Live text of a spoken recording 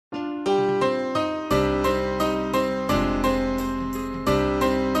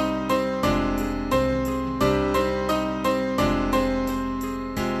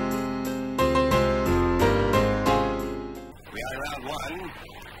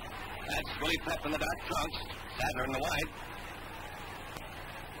That's Willie Pep in the dark trunks, Sadler in the white.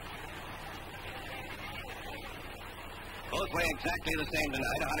 Both weigh exactly the same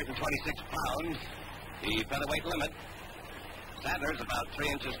tonight, 126 pounds, the featherweight limit. Sadler's about 3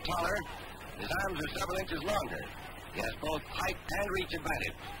 inches taller. His arms are several inches longer. He has both height and reach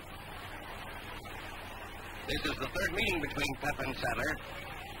advantage. This is the third meeting between Pep and Sadler.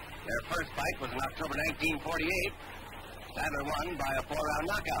 Their first fight was in October 1948. Sadler won by a 4-round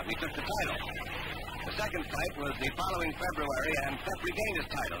knockout. He took the title. The second fight was the following February, and Pep regained his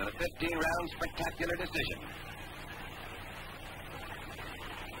title in a 15-round spectacular decision.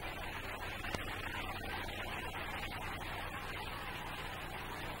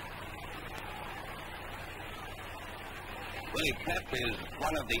 Willie Pep is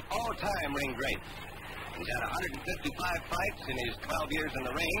one of the all-time ring greats. He's had 155 fights in his 12 years in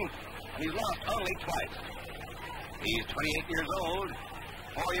the ring, and he's lost only twice. He's 28 years old,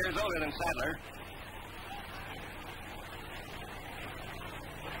 4 years older than Sadler.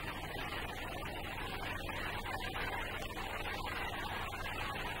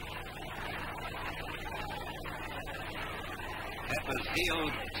 Pep has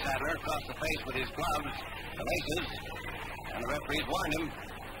heeled Sadler across the face with his gloves, the laces, and the referees warned him.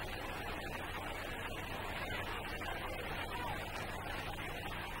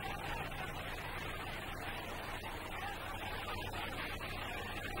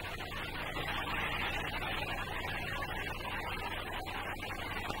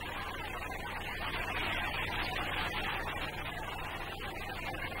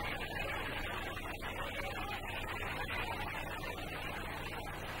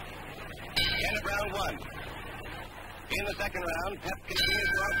 End of round one. In the second round, Pep continues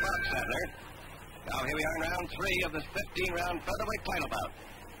to outbox Sadler. Now here we are in round three of this 15-round featherweight title bout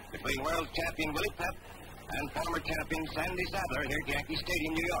between world champion Willie Pep and former champion Sandy Sadler here at Yankee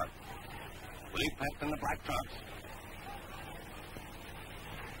Stadium, New York. Willie Pep in the black trunks.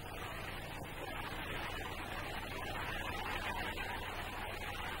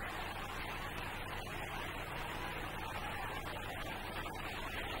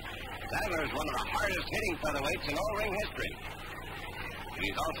 Sadler is one of the hardest-hitting featherweights in all ring history.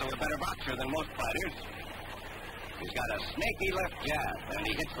 He's also a better boxer than most fighters. He's got a snaky left jab, and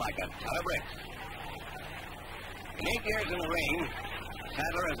he hits like a ton of bricks. In 8 years in the ring,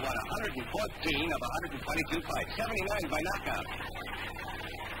 Sadler has won 114 of 122 fights, 79 by knockout.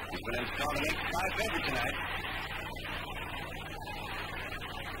 He's been installed an 8-5 favorite tonight.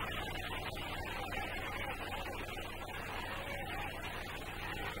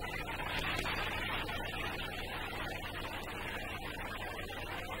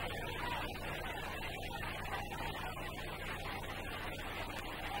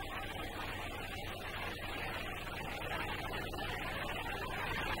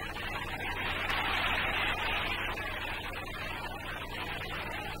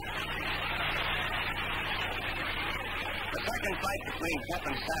 The second fight between Pep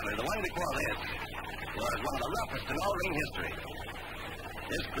and Sadler, the one before this, was one of the roughest in all ring history.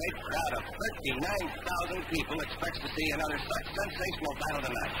 This great crowd of 39,000 people expects to see another such sensational battle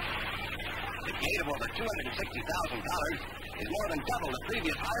tonight. The gate of over $260,000 is more than double the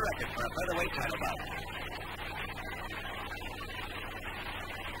previous high record for a featherweight title bout.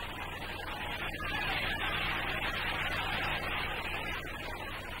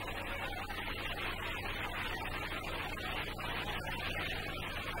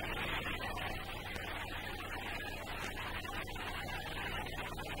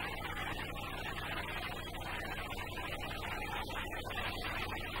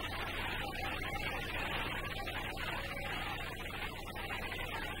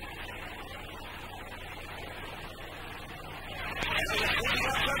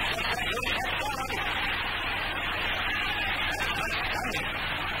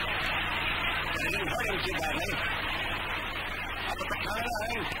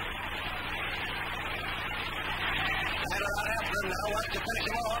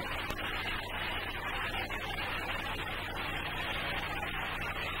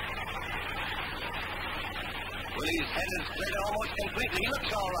 Willie's head is straight almost completely. He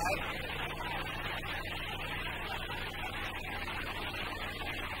looks all right.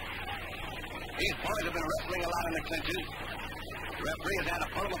 These boys have been wrestling a lot in the clinches. The referee has had to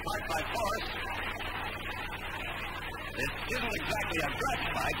pull them apart by force. This isn't exactly a grudge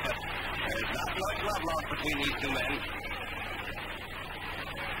fight, but there's not much love lost between these two men.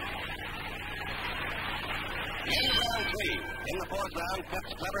 In round three. In the fourth round,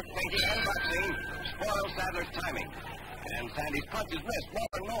 Pep's clever feinting and boxing spoils Sadler's timing. And Sandy's punches missed more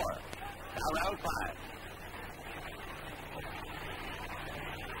and more. Now round five.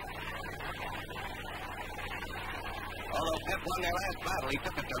 Pep won their last battle, he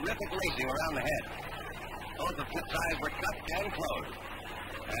took a terrific lacing around the head. Both of Pep's eyes were cut and closed.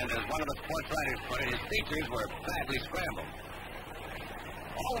 And as one of the sports writers put it, his features were badly scrambled.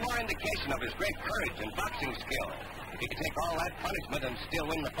 All the more indication of his great courage and boxing skill. He could take all that punishment and still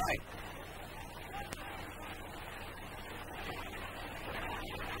win the fight.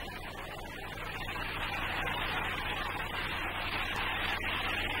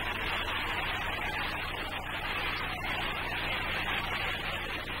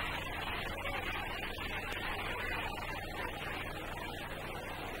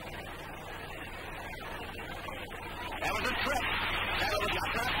 That was a trip. Sadler was not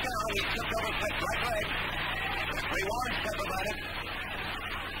knocked down. He tripped over Pep's right leg. Three warns Pep about it.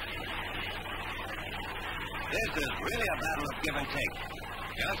 This is really a battle of give and take.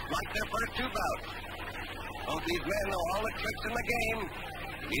 Just like their first two bouts. Both these men know all the tricks in the game.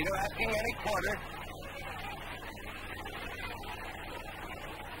 Neither asking any quarter.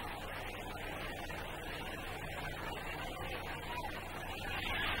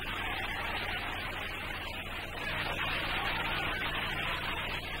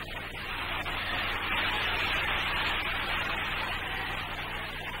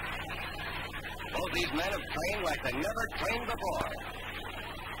 These men have trained like they never trained before.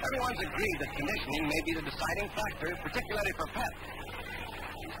 Everyone's agreed that conditioning may be the deciding factor, particularly for Pep.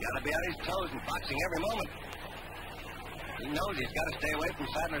 He's got to be on his toes in boxing every moment. He knows he's got to stay away from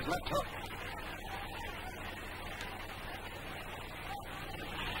Sadler's left hook.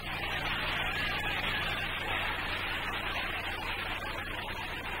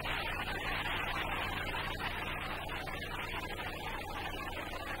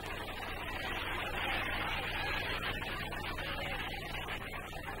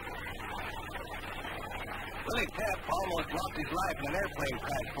 Willie Pep almost lost his life in an airplane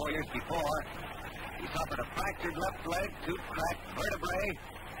crash 4 years before. He suffered a fractured left leg, two cracked vertebrae,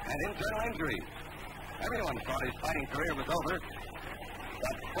 and internal injuries. Everyone thought his fighting career was over.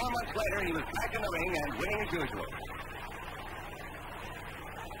 But 4 months later, he was back in the ring and winning as usual.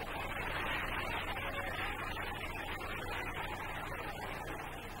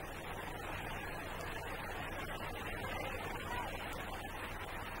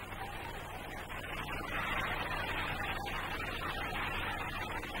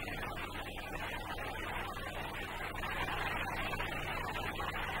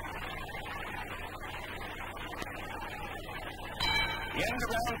 The end of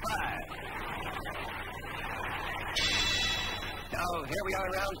round 5. Now, here we are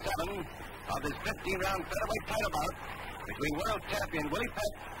in round 7 of this 15-round featherweight title bout between world champion Willie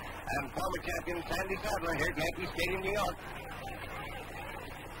Pep and former champion Sandy Sadler here at Yankee Stadium, New York.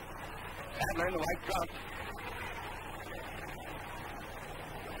 Sadler in the white trunks.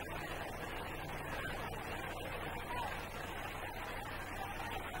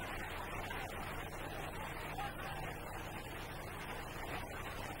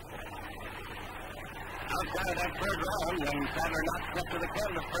 Outside of that third round, when Sadler knocked Pep to the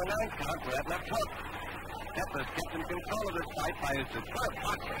canvas for a 9 count for that left hook. Pep has kept in control of this fight by his superb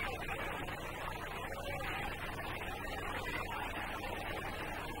boxing.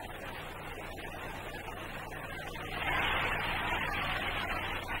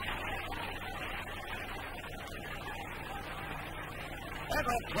 That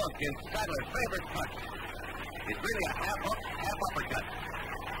left hook is Sadler's favorite punch. It's really a half hook, half uppercut.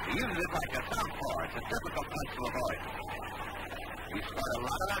 He uses it like a southpaw. It's a difficult punch to avoid. He's scored a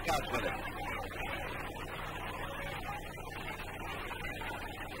lot of knockouts with it.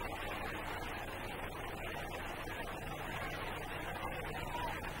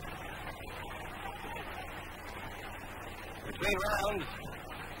 Between rounds,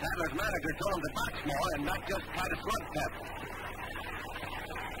 Sadler's manager told him to box more and not just try to slug Pep.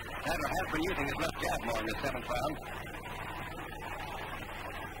 Sadler has been using his left jab more in the 7th round.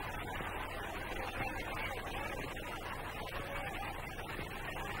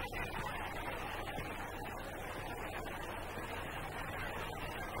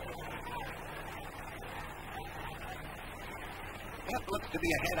 Pep looks to be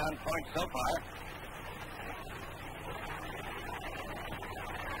ahead on points so far.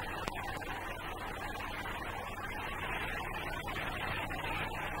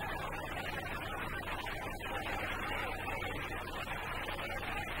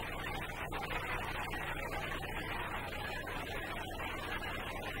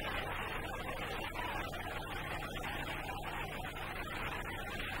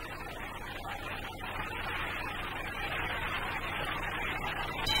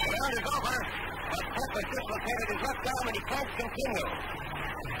 The round is over, but Pep has dislocated his left arm and he can't continue.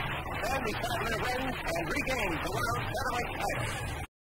 Randy Sadler wins and regains the world featherweight title.